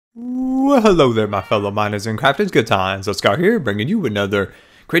Well, hello there, my fellow miners and crafters. Good times. So Scar here, bringing you another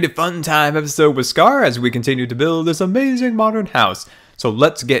creative fun time episode with Scar as we continue to build this amazing modern house. So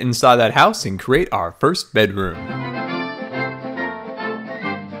let's get inside that house and create our first bedroom.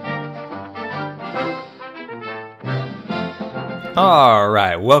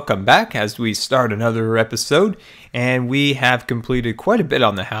 Alright, welcome back as we start another episode, and we have completed quite a bit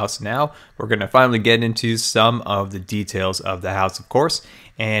on the house now. We're going to finally get into some of the details of the house, of course,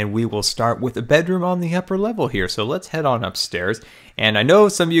 and we will start with a bedroom on the upper level here. So let's head on upstairs. And I know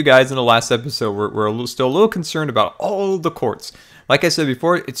some of you guys in the last episode were still a little concerned about all the quartz. Like I said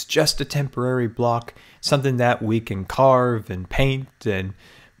before, it's just a temporary block, something that we can carve and paint and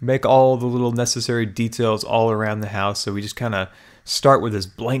make all the little necessary details all around the house. So we just kind of start with this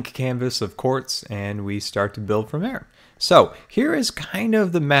blank canvas of quartz and we start to build from there. So here is kind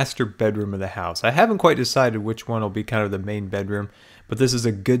of the master bedroom of the house. I haven't quite decided which one will be kind of the main bedroom, but this is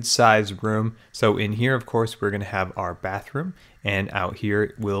a good sized room. So in here, of course, we're going to have our bathroom, and out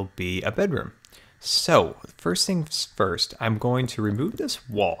here will be a bedroom. So first things first, I'm going to remove this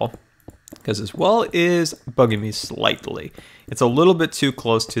wall, because this wall is bugging me slightly. It's a little bit too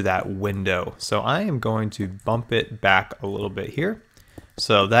close to that window. So I am going to bump it back a little bit here.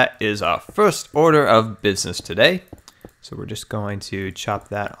 So that is our first order of business today. So we're just going to chop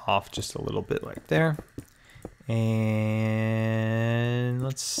that off just a little bit like there. And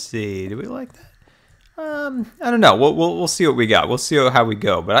let's see, do we like that? I don't know, we'll see what we got. We'll see how we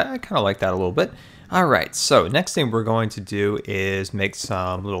go, but I kind of like that a little bit. All right, so next thing we're going to do is make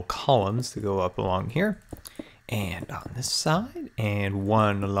some little columns to go up along here. And on this side, and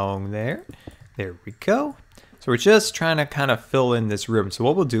one along there. There we go. So we're just trying to kind of fill in this room. So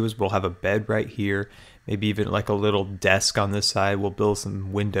what we'll do is we'll have a bed right here, maybe even like a little desk on this side. We'll build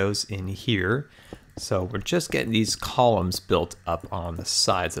some windows in here. So we're just getting these columns built up on the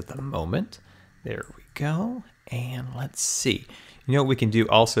sides at the moment. There we go. And let's see. You know what we can do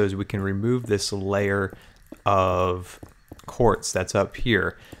also is we can remove this layer of quartz that's up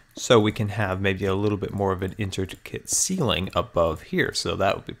here, so we can have maybe a little bit more of an intricate ceiling above here. So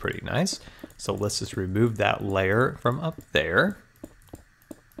that would be pretty nice. So let's just remove that layer from up there.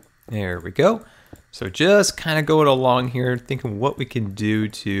 There we go. So just kind of going along here, thinking what we can do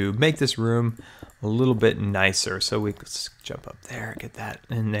to make this room a little bit nicer. So we can jump up there, get that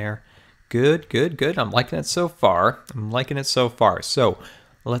in there. Good, good, good. I'm liking it so far. So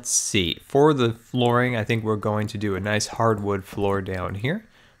let's see. For the flooring, I think we're going to do a nice hardwood floor down here.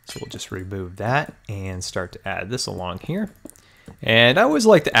 So we'll just remove that and start to add this along here. And I always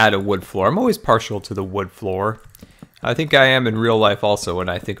like to add a wood floor. I'm always partial to the wood floor. I think I am in real life also when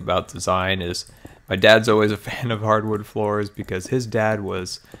I think about design. Is my dad's always a fan of hardwood floors because his dad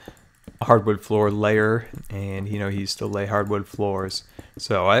was a hardwood floor layer, and he used to lay hardwood floors.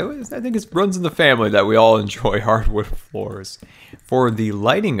 So I think it runs in the family that we all enjoy hardwood floors. For the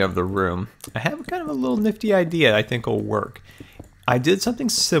lighting of the room, I have kind of a little nifty idea I think will work. I did something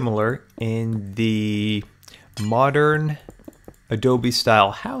similar in the modern Adobe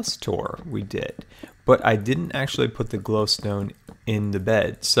style house tour we did, but I didn't actually put the glowstone in the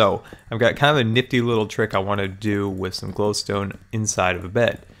bed. So I've got kind of a nifty little trick I want to do with some glowstone inside of a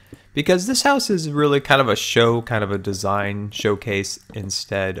bed. Because this house is really kind of a show, kind of a design showcase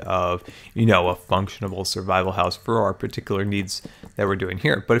instead of, a functional survival house for our particular needs that we're doing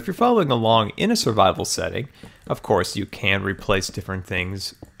here. But if you're following along in a survival setting, of course, you can replace different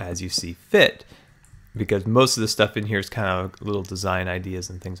things as you see fit. Because most of the stuff in here is kind of little design ideas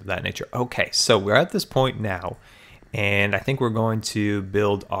and things of that nature. Okay, so we're at this point now, and I think we're going to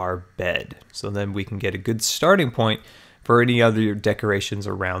build our bed. So then we can get a good starting point for any other decorations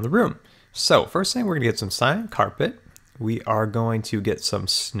around the room. So first thing, we're gonna get some cyan carpet. We are going to get some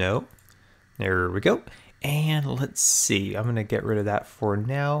snow. There we go. And let's see, I'm gonna get rid of that for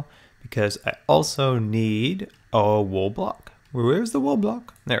now because I also need a wool block. Where's the wool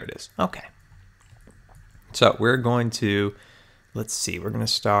block? There it is. Okay. So we're going to, let's see, we're gonna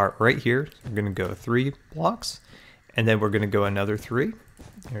start right here. We're gonna go 3 blocks, and then we're gonna go another 3.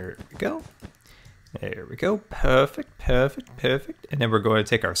 There we go. There we go. Perfect, perfect, perfect. And then we're going to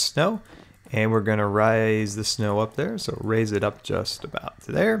take our snow and we're going to raise the snow up there. So raise it up just about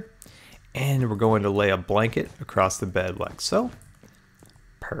to there. And we're going to lay a blanket across the bed like so.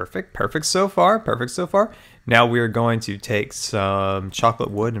 Perfect, perfect so far, perfect so far. Now we're going to take some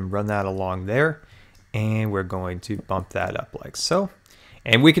chocolate wood and run that along there. And we're going to bump that up like so.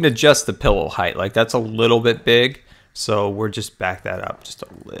 And we can adjust the pillow height. Like that's a little bit big. So we're just back that up just a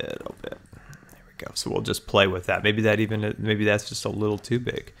little bit. So we'll just play with that. Maybe that's just a little too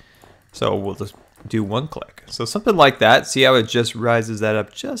big. So we'll just do one click. So something like that. See how it just rises that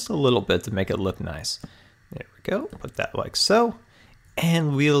up just a little bit to make it look nice. There we go. Put that like so.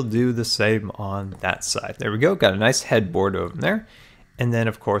 And we'll do the same on that side. There we go. Got a nice headboard over there. And then,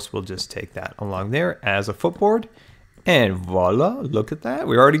 of course, we'll just take that along there as a footboard. And voila, look at that.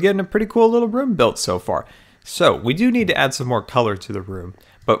 We're already getting a pretty cool little room built so far. So we do need to add some more color to the room.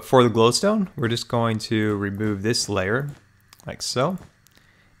 But for the glowstone, we're just going to remove this layer like so.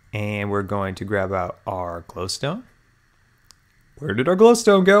 And we're going to grab out our glowstone. Where did our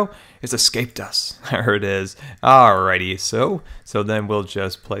glowstone go? It's escaped us. There it is. Alrighty, so then we'll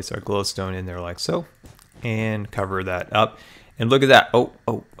just place our glowstone in there like so. And cover that up. And look at that. Oh,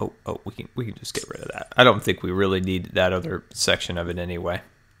 we can just get rid of that. I don't think we really need that other section of it anyway.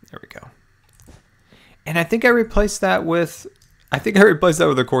 There we go. And I think I replaced that with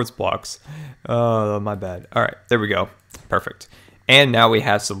the quartz blocks. Oh, my bad. All right, there we go. Perfect. And now we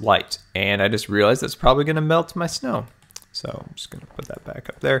have some light. And I just realized that's probably going to melt my snow. So I'm just going to put that back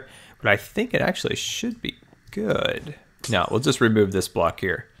up there. But I think it actually should be good. No, we'll just remove this block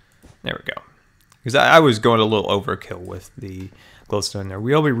here. There we go. Because I was going a little overkill with the glowstone there.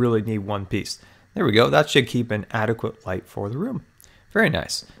 We only really need one piece. There we go. That should keep an adequate light for the room. Very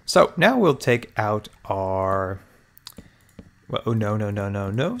nice. So now we'll take out our... Well, oh,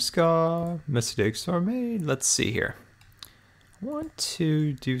 no, Scar. Mistakes are made. Let's see here. I want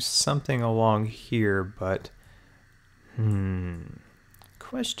to do something along here, but...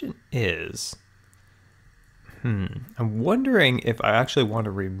 Question is... I'm wondering if I actually want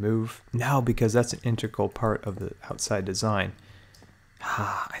to remove... No, because that's an integral part of the outside design.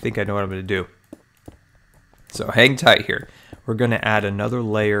 I think I know what I'm going to do. So hang tight here. We're going to add another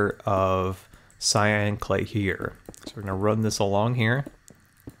layer of cyan clay here. So we're going to run this along here.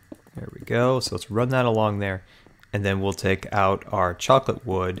 There we go. So let's run that along there. And then we'll take out our chocolate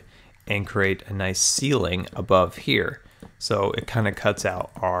wood and create a nice ceiling above here. So it kind of cuts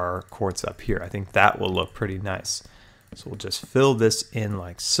out our quartz up here. I think that will look pretty nice. So we'll just fill this in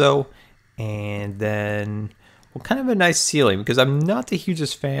like so. And then we'll kind of have a nice ceiling because I'm not the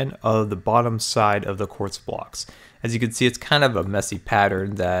hugest fan of the bottom side of the quartz blocks. As you can see, it's kind of a messy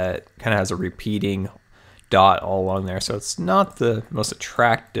pattern that kind of has a repeating dot all along there. So it's not the most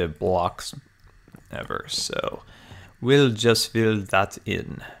attractive blocks ever. So we'll just fill that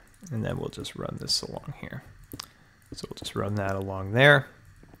in. And then we'll just run this along here. So we'll just run that along there.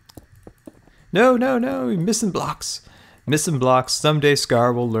 No, missing blocks. Missing blocks. Someday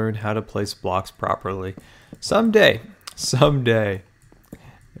Scar will learn how to place blocks properly. Someday. There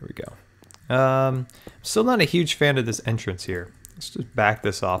we go. Still not a huge fan of this entrance here. Let's just back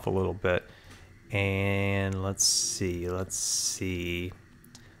this off a little bit. And let's see.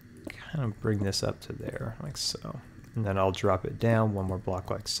 Kind of bring this up to there, like so. And then I'll drop it down one more block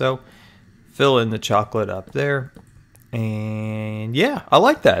like so. Fill in the chocolate up there. And yeah, I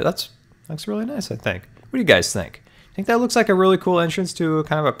like that. That's really nice, I think. What do you guys think? I think that looks like a really cool entrance to a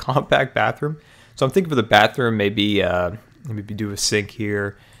kind of a compact bathroom. So I'm thinking for the bathroom, maybe do a sink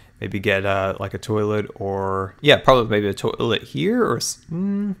here, maybe get like a toilet, or yeah, probably maybe a toilet here or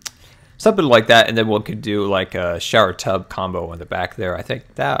something like that. And then we could do like a shower tub combo on the back there. I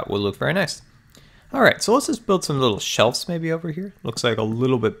think that would look very nice. All right, so let's just build some little shelves maybe over here. Looks like a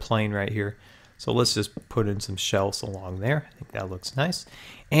little bit plain right here. So let's just put in some shelves along there. I think that looks nice.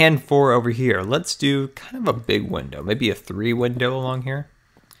 And for over here, let's do kind of a big window, maybe a 3 window along here.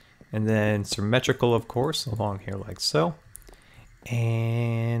 And then symmetrical, of course, along here like so.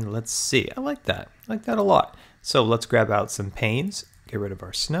 And let's see, I like that. I like that a lot. So let's grab out some panes, get rid of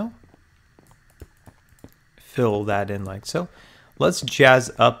our snow. Fill that in like so. Let's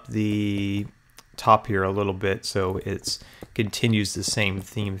jazz up the top here a little bit so it continues the same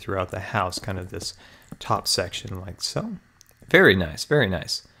theme throughout the house, kind of this top section like so. Very nice, very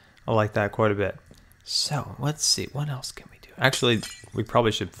nice. I like that quite a bit. So let's see, what else can we do? Actually, we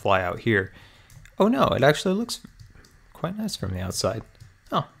probably should fly out here. Oh no, it actually looks quite nice from the outside.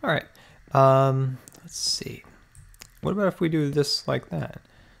 Oh, all right. Let's see. What about if we do this like that?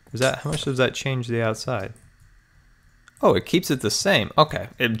 How much does that change the outside? Oh, it keeps it the same. Okay,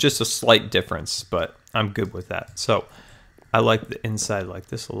 just a slight difference, but I'm good with that. So I like the inside like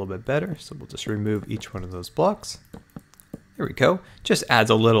this a little bit better. So we'll just remove each one of those blocks. There we go. Just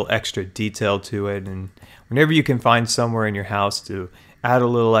adds a little extra detail to it. And whenever you can find somewhere in your house to add a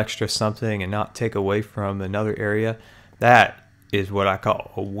little extra something and not take away from another area, that is what I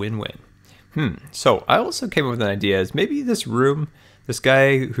call a win-win. So I also came up with an idea is maybe this room, this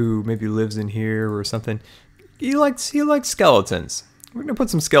guy who maybe lives in here or something, he likes skeletons. We're gonna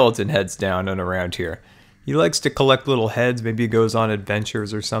put some skeleton heads down and around here. He likes to collect little heads. Maybe he goes on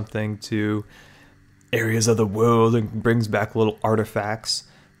adventures or something to areas of the world and brings back little artifacts.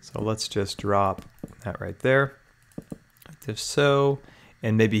 So let's just drop that right there, like so.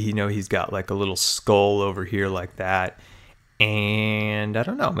 And maybe, you know, he's got like a little skull over here like that. And I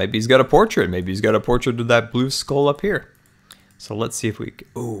don't know, maybe he's got a portrait. Maybe he's got a portrait of that blue skull up here. So let's see if we,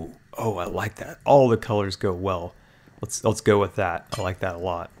 oh, I like that. All the colors go well. Let's go with that. I like that a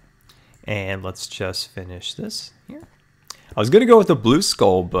lot. And let's just finish this here. I was gonna go with the blue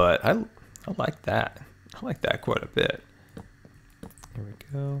skull, but I like that. I like that quite a bit. Here we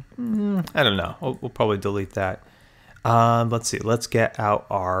go. I don't know. We'll probably delete that. Let's see. Let's get out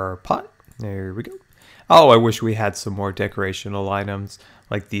our pot. There we go. Oh, I wish we had some more decorational items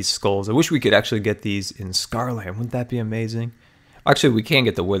like these skulls. I wish we could actually get these in Scarland. Wouldn't that be amazing? Actually, we can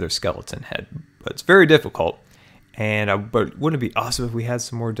get the wither skeleton head, but it's very difficult. And but wouldn't it be awesome if we had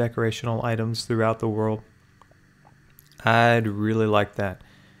some more decorational items throughout the world? I'd really like that.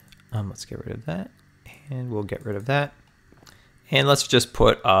 Let's get rid of that, and we'll get rid of that. And let's just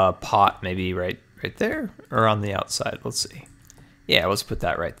put a pot maybe right there or on the outside. Let's see. Yeah, let's put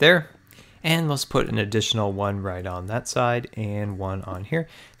that right there. And let's put an additional one right on that side and one on here.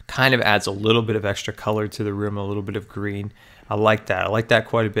 Kind of adds a little bit of extra color to the room, a little bit of green. I like that. I like that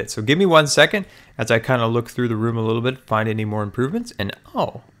quite a bit. So give me 1 second as I kind of look through the room a little bit, find any more improvements, and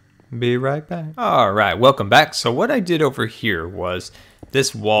oh, be right back. All right, welcome back. So what I did over here was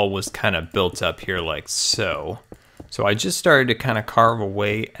this wall was kind of built up here like so. So I just started to kind of carve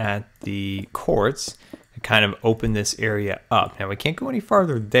away at the quartz and kind of open this area up. Now we can't go any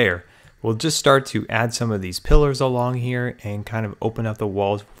farther there. We'll just start to add some of these pillars along here and kind of open up the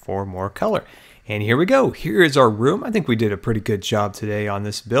walls for more color. And here we go. Here is our room. I think we did a pretty good job today on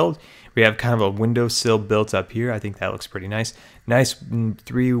this build. We have kind of a windowsill built up here. I think that looks pretty nice. Nice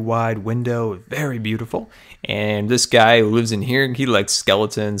 3-wide window, very beautiful. And this guy who lives in here, he likes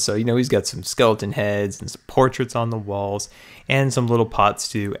skeletons. So, you know, he's got some skeleton heads and some portraits on the walls and some little pots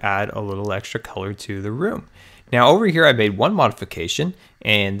to add a little extra color to the room. Now over here I made one modification,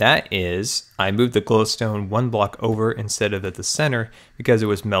 and that is I moved the glowstone 1 block over instead of at the center because it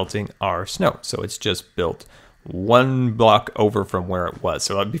was melting our snow. So it's just built 1 block over from where it was.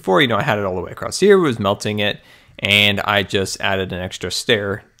 So before, you know, I had it all the way across here, it was melting it, and I just added an extra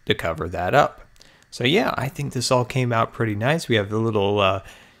stair to cover that up. So yeah, I think this all came out pretty nice. We have the little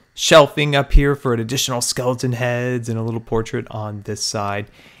shelving up here for additional skeleton heads and a little portrait on this side.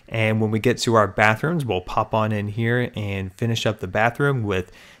 And when we get to our bathrooms, we'll pop on in here and finish up the bathroom with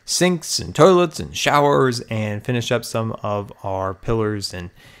sinks and toilets and showers and finish up some of our pillars and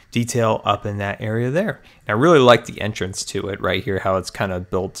detail up in that area there. And I really like the entrance to it right here, how it's kind of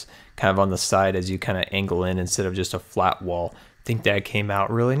built kind of on the side as you kind of angle in instead of just a flat wall. I think that came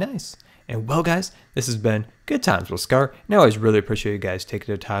out really nice. And well guys, this has been Good Times with Scar. And I always really appreciate you guys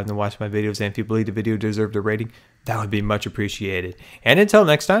taking the time to watch my videos, and if you believe the video deserved a rating, that would be much appreciated. And until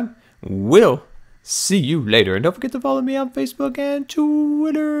next time, we'll see you later. And don't forget to follow me on Facebook and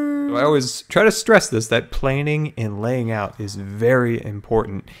Twitter. I always try to stress this, that planning and laying out is very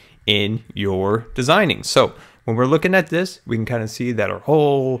important in your designing. So when we're looking at this, we can kind of see that our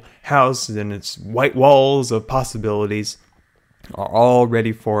whole house and its white walls of possibilities are all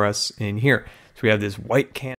ready for us in here. So we have this white canvas.